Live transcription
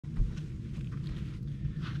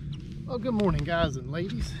Well, good morning, guys and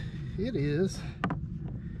ladies. It is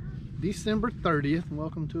December 30th, and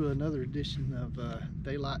welcome to another edition of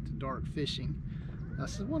Daylight to Dark Fishing.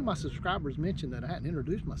 One of my subscribers mentioned that I hadn't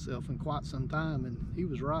introduced myself in quite some time, and he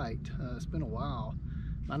was right. It's been a while.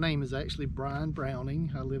 My name is actually Brian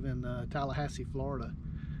Browning. I live in Tallahassee, Florida.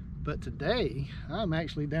 But today, I'm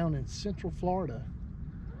actually down in Central Florida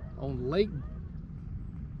on Lake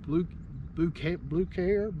Blue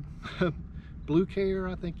Care,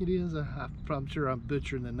 I think it is. I'm sure I'm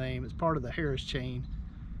butchering the name. It's part of the Harris chain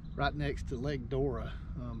right next to Lake Dora.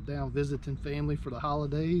 Down visiting family for the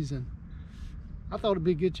holidays, and I thought it'd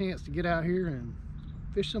be a good chance to get out here and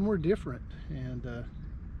fish somewhere different. And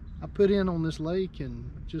I put in on this lake and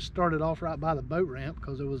just started off right by the boat ramp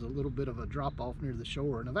because there was a little bit of a drop off near the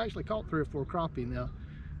shore, and I've actually caught 3 or 4 crappie. Now,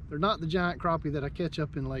 they're not the giant crappie that I catch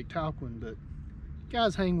up in Lake Talquin, but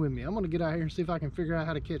guys, hang with me. I'm going to get out here and see if I can figure out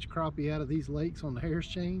how to catch crappie out of these lakes on the Harris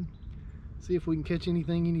chain. See if we can catch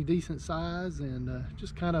anything any decent size, and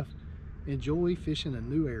just kind of enjoy fishing a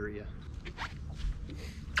new area.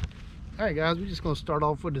 Alright guys, we're just going to start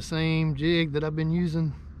off with the same jig that I've been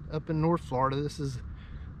using up in North Florida. This is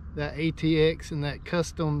that ATX and that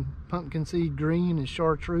custom pumpkin seed green and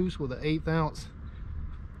chartreuse with an 1/8 ounce.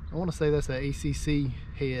 I want to say that's an ACC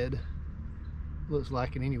head. Looks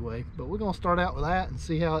like it anyway, but we're going to start out with that and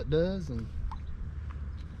see how it does and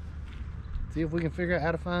see if we can figure out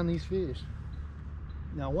how to find these fish.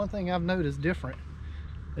 Now, one thing I've noticed different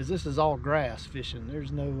is this is all grass fishing.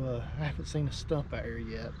 There's no I haven't seen a stump out here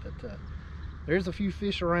yet, but there's a few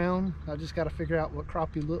fish around. I just got to figure out what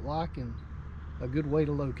crappie look like and a good way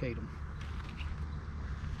to locate them.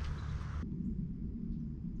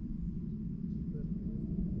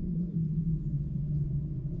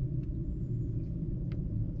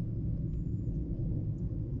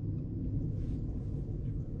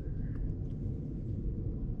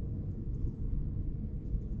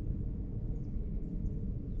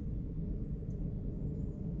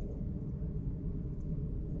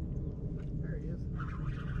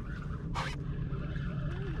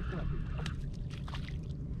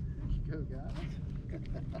 Go, guys.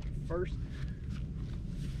 First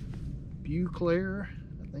Beauclair.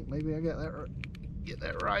 I think maybe I got that right. Get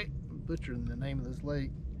that right. I'm butchering the name of this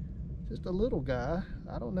lake. Just a little guy.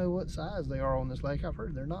 I don't know what size they are on this lake. I've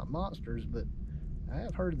heard they're not monsters, but I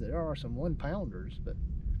have heard that there are some 1-pounders, but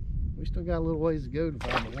we still got a little ways to go to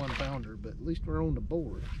find the 1-pounder, but at least we're on the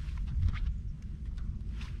board.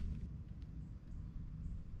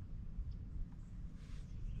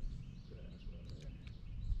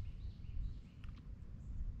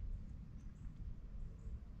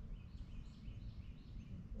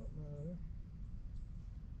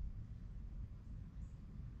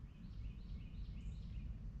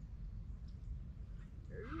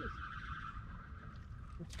 There he is.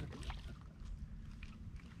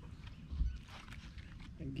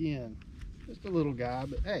 Again, just a little guy,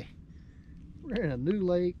 but hey, we're in a new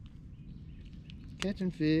lake,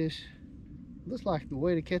 catching fish. Looks like the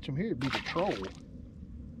way to catch them here would be to troll.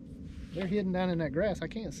 They're hidden down in that grass. I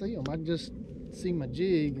can't see them. I can just see my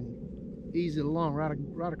jig and ease it along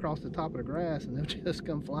right across the top of the grass, and they'll just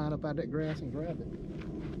come flying up out that grass and grab it.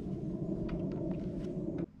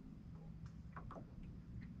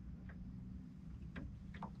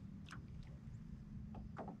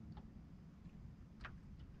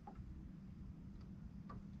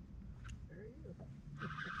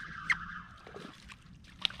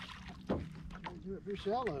 Do it pretty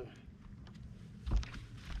shallow.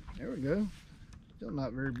 There we go. Still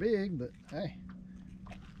not very big, but hey,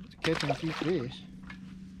 it's catching a few fish.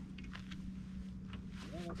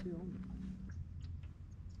 Right up here on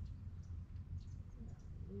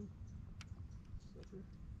sucker.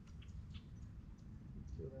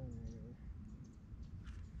 Still down there.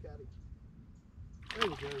 Got it. There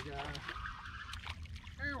we go, guys.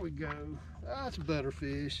 There we go. That's a better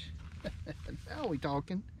fish. Now we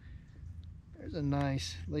talking. There's a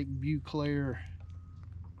nice Lake Beauclair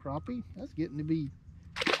crappie. That's getting to be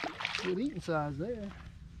good eating size there.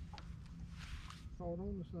 Caught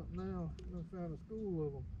on to something now. I found a school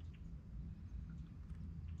of them.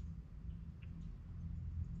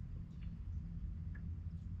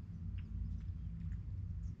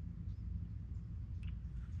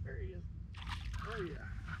 There he is. Oh yeah.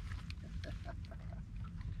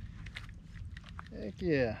 Heck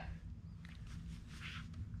yeah.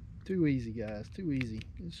 Too easy, guys, too easy.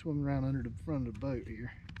 Just swimming around under the front of the boat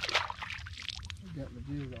here. I've got my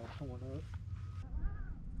jig all torn up.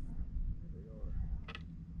 There they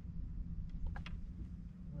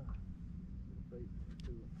are. Bait to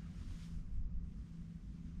them.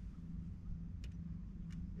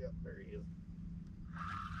 Yep, there he is.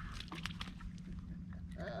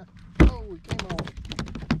 Oh, it came off.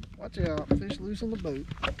 Watch out, fish loose on the boat.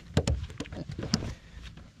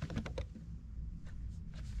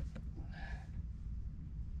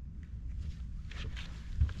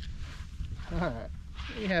 Alright,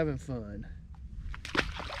 we having fun.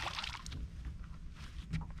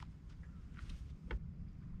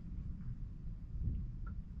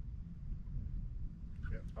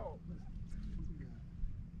 Oh,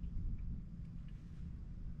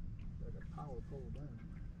 like a power pole down.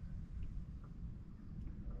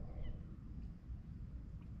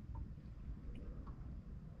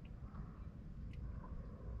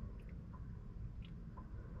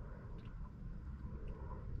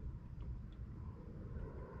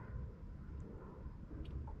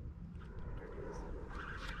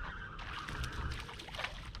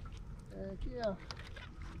 Heck yeah.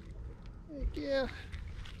 Heck yeah.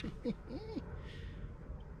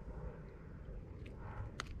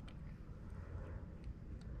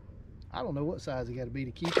 I don't know what size you got to be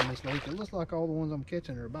to keep in this lake. It looks like all the ones I'm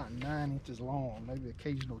catching are about 9 inches long, maybe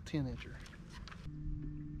occasional 10-incher.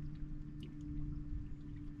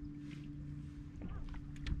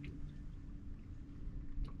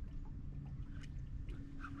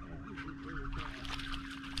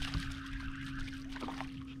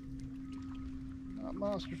 Not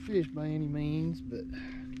monster fish by any means, but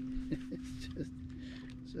it's just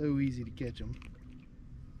so easy to catch them.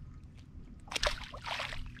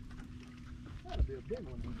 That'll be a big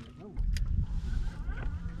one.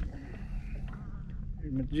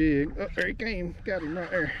 Here's my jig. Oh, there he came. Got him right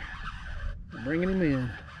there. I'm bringing him in.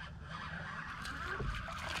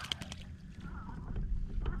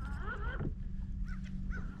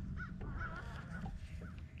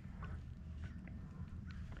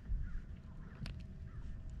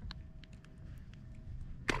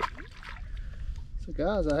 So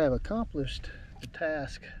guys, I have accomplished the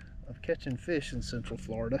task of catching fish in Central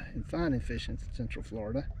Florida and finding fish in Central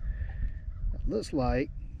Florida. It looks like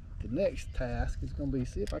the next task is going to be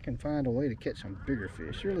see if I can find a way to catch some bigger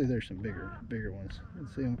fish. Surely there's some bigger ones. You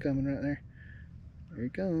can see them coming right there. There he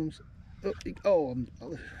comes. Oh,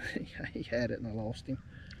 he had it and I lost him.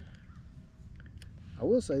 I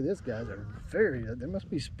will say this, guys, are they must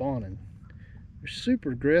be spawning. They're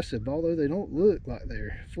super aggressive, although they don't look like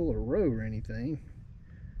they're full of roe or anything.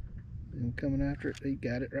 And coming after it, he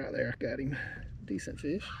got it right there. I got him. Decent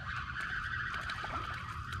fish.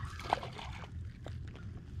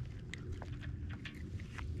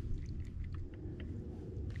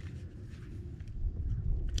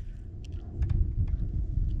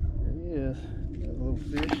 There he is. That little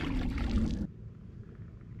fish.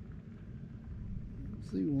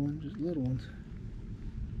 See one, just little ones.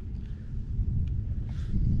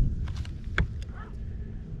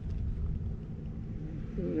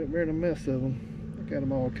 Put up there in a mess of them. I got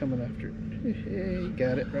them all coming after it. Yeah, he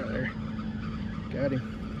got it right there. Got him.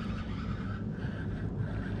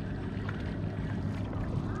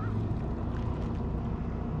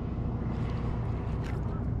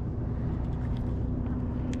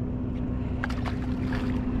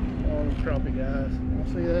 All them crappie, guys.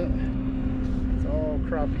 You see that? It's all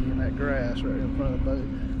crappie in that grass right in front of the boat.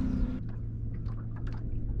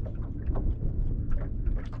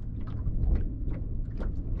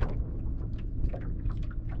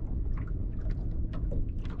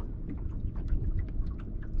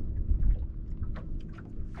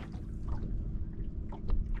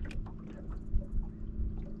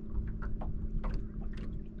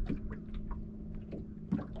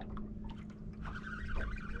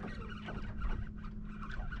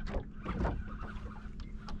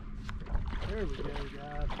 There we go,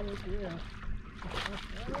 guys. Heck yeah.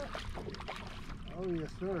 Oh, yes,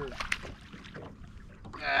 sir.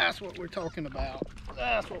 That's what we're talking about.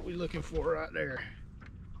 That's what we're looking for right there.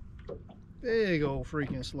 Big old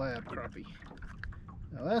freaking slab crappie.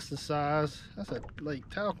 Now that's the size, that's a Lake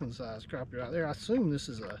Talcon size crappie right there. I assume this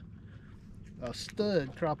is a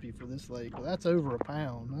stud crappie for this lake, but that's over a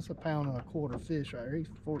pound. That's a 1.25 pound fish right here. He's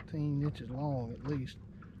 14 inches long at least.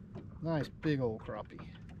 Nice big old crappie.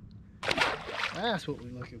 That's what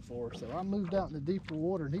we're looking for. So I moved out in the deeper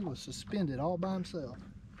water and he was suspended all by himself.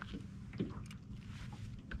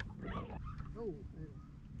 Oh, man.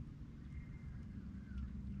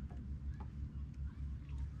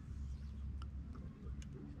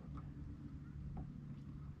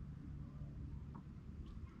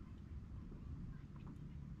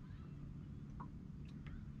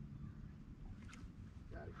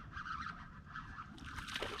 Got it.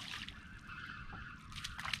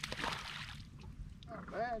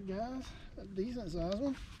 Not bad, guys. A decent size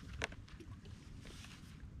one.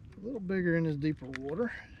 A little bigger in this deeper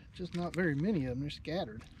water. Just not very many of them, they're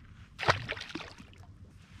scattered.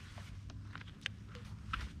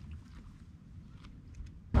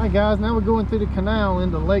 Alright guys, now we're going through the canal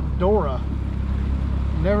into Lake Dora.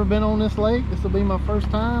 Never been on this lake, this will be my first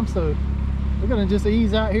time, so we're going to just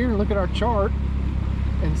ease out here and look at our chart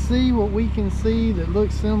and see what we can see that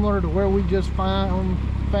looks similar to where we just found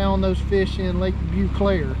those fish in Lake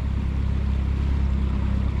Beauclair.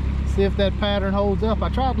 See if that pattern holds up. I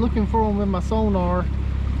tried looking for them with my sonar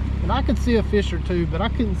and I could see a fish or two, but I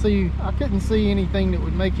couldn't see anything that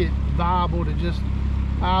would make it viable to just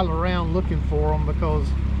aisle around looking for them, because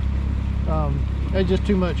there's just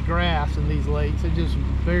too much grass in these lakes. They're just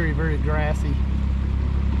very, very grassy.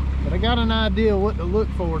 But I got an idea what to look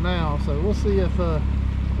for now, so we'll see if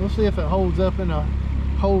it holds up in a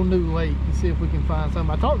whole new lake and see if we can find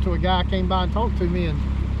something. I talked to a guy, came by and talked to me, and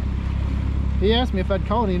he asked me if I'd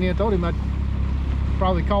caught any. I told him I'd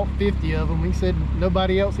probably caught 50 of them. He said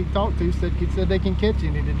nobody else he talked to said they can catch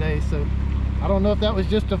any today, so I don't know if that was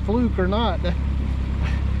just a fluke or not.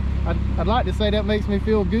 I'd like to say that makes me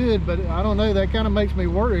feel good, but I don't know, that kind of makes me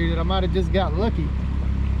worried that I might have just got lucky.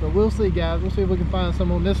 But we'll see, guys. We'll see if we can find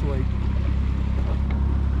some on this lake.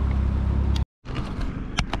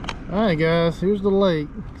 Alright guys, here's the lake.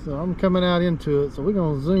 So I'm coming out into it, so we're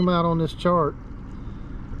going to zoom out on this chart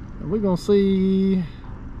and we're going to see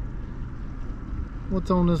what's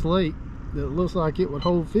on this lake that looks like it would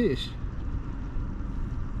hold fish.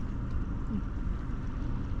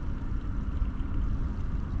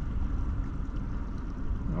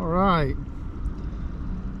 Alright,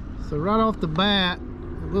 so right off the bat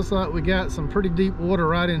it looks like we got some pretty deep water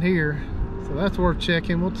right in here, so that's worth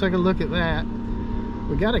checking. We'll take a look at that.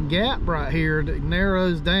 We got a gap right here that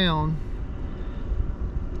narrows down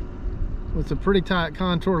with some pretty tight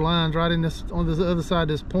contour lines right in this, on this other side of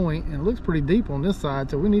this point, and it looks pretty deep on this side,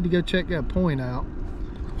 so we need to go check that point out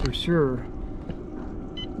for sure.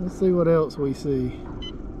 Let's see what else we see.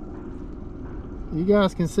 You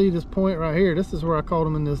guys can see this point right here. This is where I caught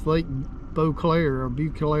them in this Lake Beauclair, or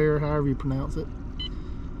Beauclair, however you pronounce it.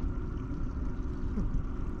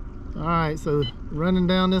 Alright, so running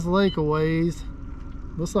down this lake a ways,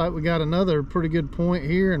 looks like we got another pretty good point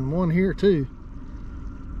here and one here too.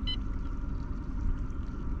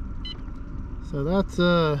 So that's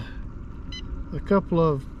a couple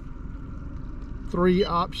of 3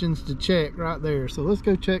 options to check right there. So let's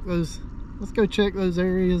go check those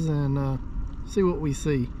areas and see what we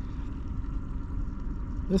see.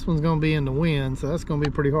 This one's going to be in the wind, so that's going to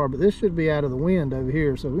be pretty hard, but this should be out of the wind over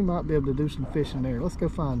here, so we might be able to do some fishing there. Let's go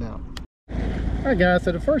find out. Alright guys,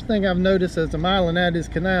 so the first thing I've noticed as I'm island out this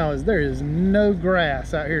canal is there is no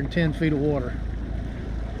grass out here in 10 feet of water.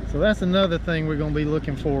 So that's another thing we're going to be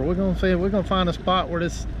looking for. We're going to find a spot where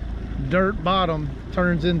this dirt bottom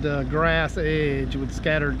turns into a grass edge with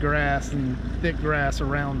scattered grass and thick grass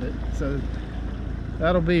around it. So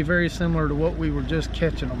that'll be very similar to what we were just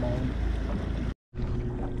catching them on.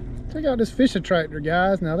 Check out this fish attractor,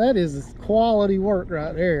 guys. Now that is quality work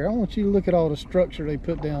right there. I want you to look at all the structure they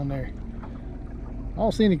put down there. I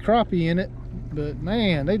don't see any crappie in it, but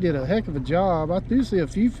man, they did a heck of a job. I do see a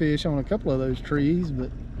few fish on a couple of those trees, but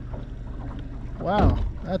wow,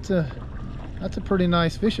 that's a pretty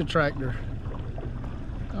nice fish attractor.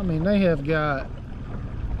 I mean, they have got,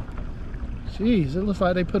 geez, it looks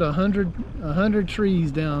like they put 100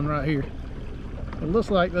 trees down right here. It looks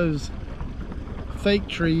like those fake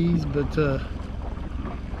trees, but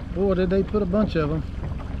boy, did they put a bunch of them.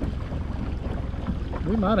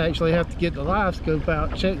 We might actually have to get the live scope out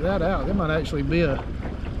and check that out. There might actually be a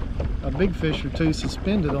big fish or two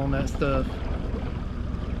suspended on that stuff.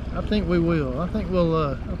 I think we will. I think we'll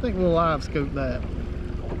live scope that.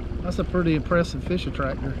 That's a pretty impressive fish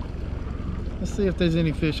attractor. Let's see if there's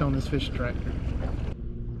any fish on this fish attractor.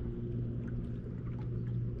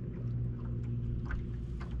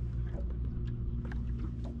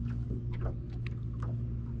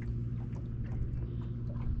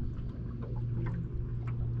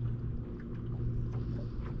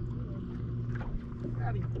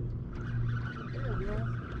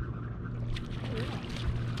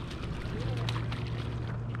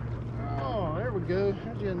 Oh, there we go.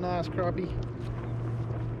 That's a nice crappie.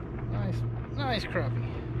 Nice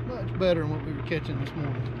crappie. Much better than what we were catching this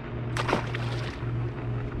morning.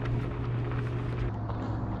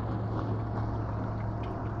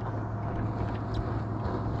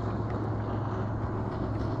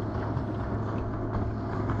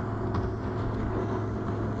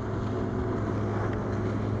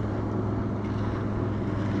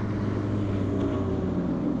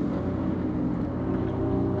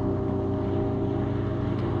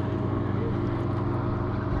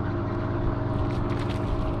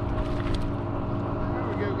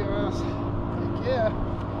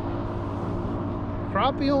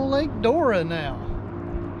 crappie on Lake Dora now.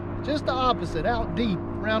 Just the opposite, out deep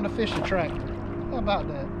around the fishing tractor. How about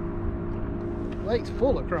that? Lake's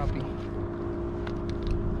full of crappie.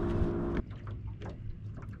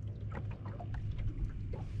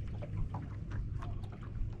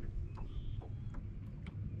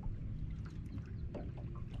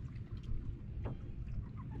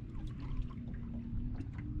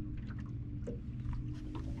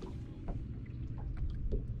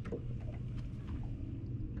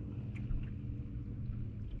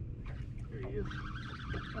 There he is.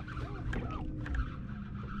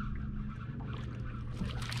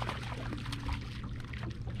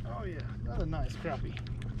 Oh yeah, another nice crappie.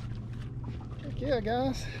 Heck yeah,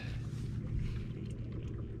 guys.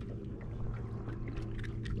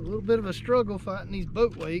 A little bit of a struggle fighting these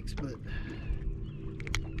boat wakes, but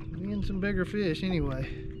getting some bigger fish anyway.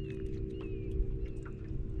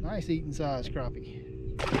 Nice eating size crappie.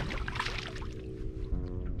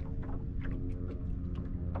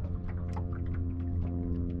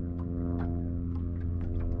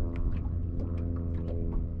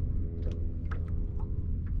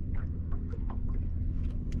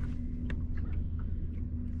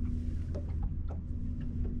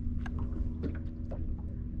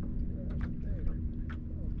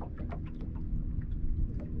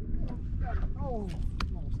 Oh,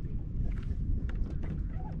 lost it.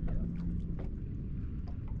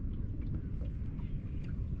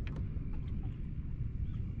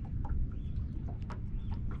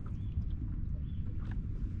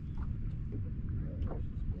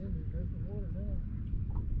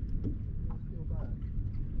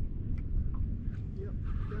 Yep,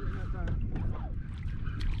 got it that time.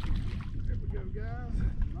 There we go, guys.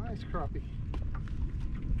 Nice crappie.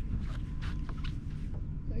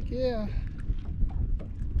 Heck yeah.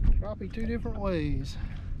 Crappie two different ways.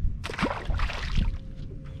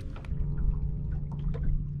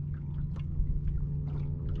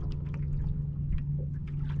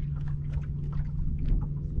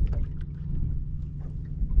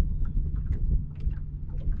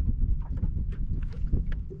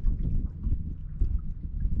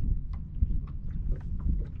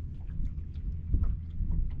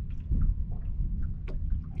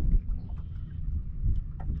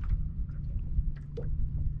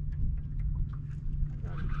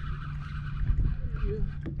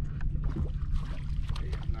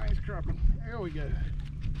 Nice crappie. There we go.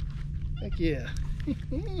 Heck yeah.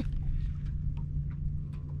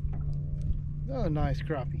 Another nice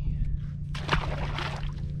crappie.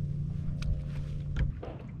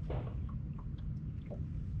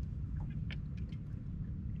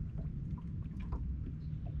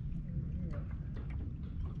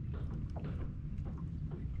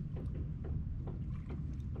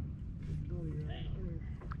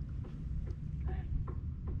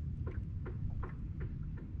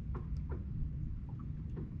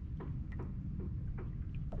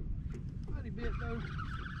 Bit though.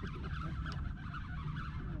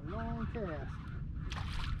 A long cast.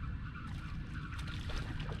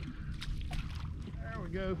 There we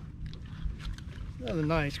go. Another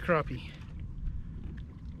nice crappie.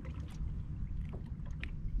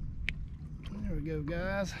 There we go,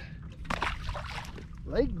 guys.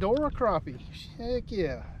 Lake Dora crappie. Heck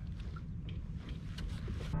yeah.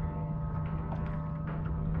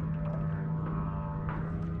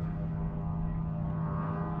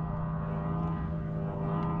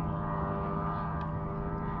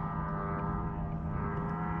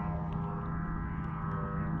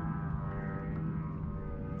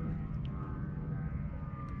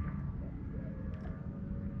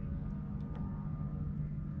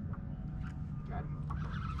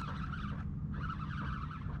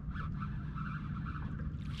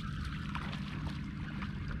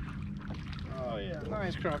 Oh yeah,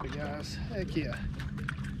 nice crappie, guys. Heck yeah.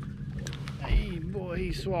 Hey boy,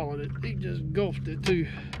 he swallowed it. He just gulped it too.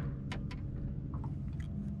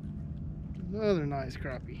 Another nice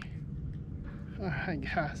crappie. Alright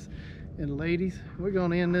guys and ladies, we're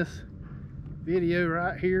gonna end this video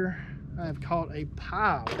right here. I have caught a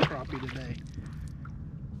pile of crappie today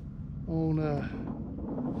on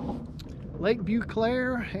Lake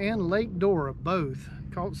Beauclair and Lake Dora, both.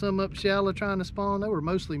 Caught some up shallow trying to spawn. They were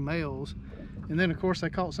mostly males. And then of course I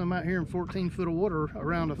caught some out here in 14 foot of water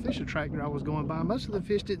around a fishing tractor I was going by. Most of the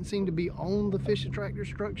fish didn't seem to be on the fishing tractor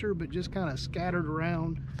structure, but just kind of scattered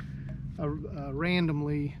around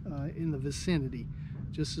randomly in the vicinity,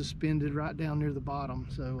 just suspended right down near the bottom.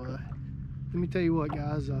 So let me tell you what,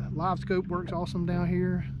 guys, live scope works awesome down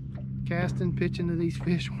here. Casting, pitching to these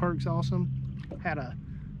fish works awesome. Had a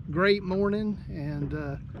great morning, and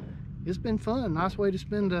it's been fun. Nice way to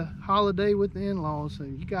spend a holiday with the in-laws. So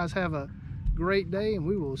you guys have a great day, and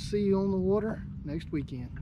we will see you on the water next weekend.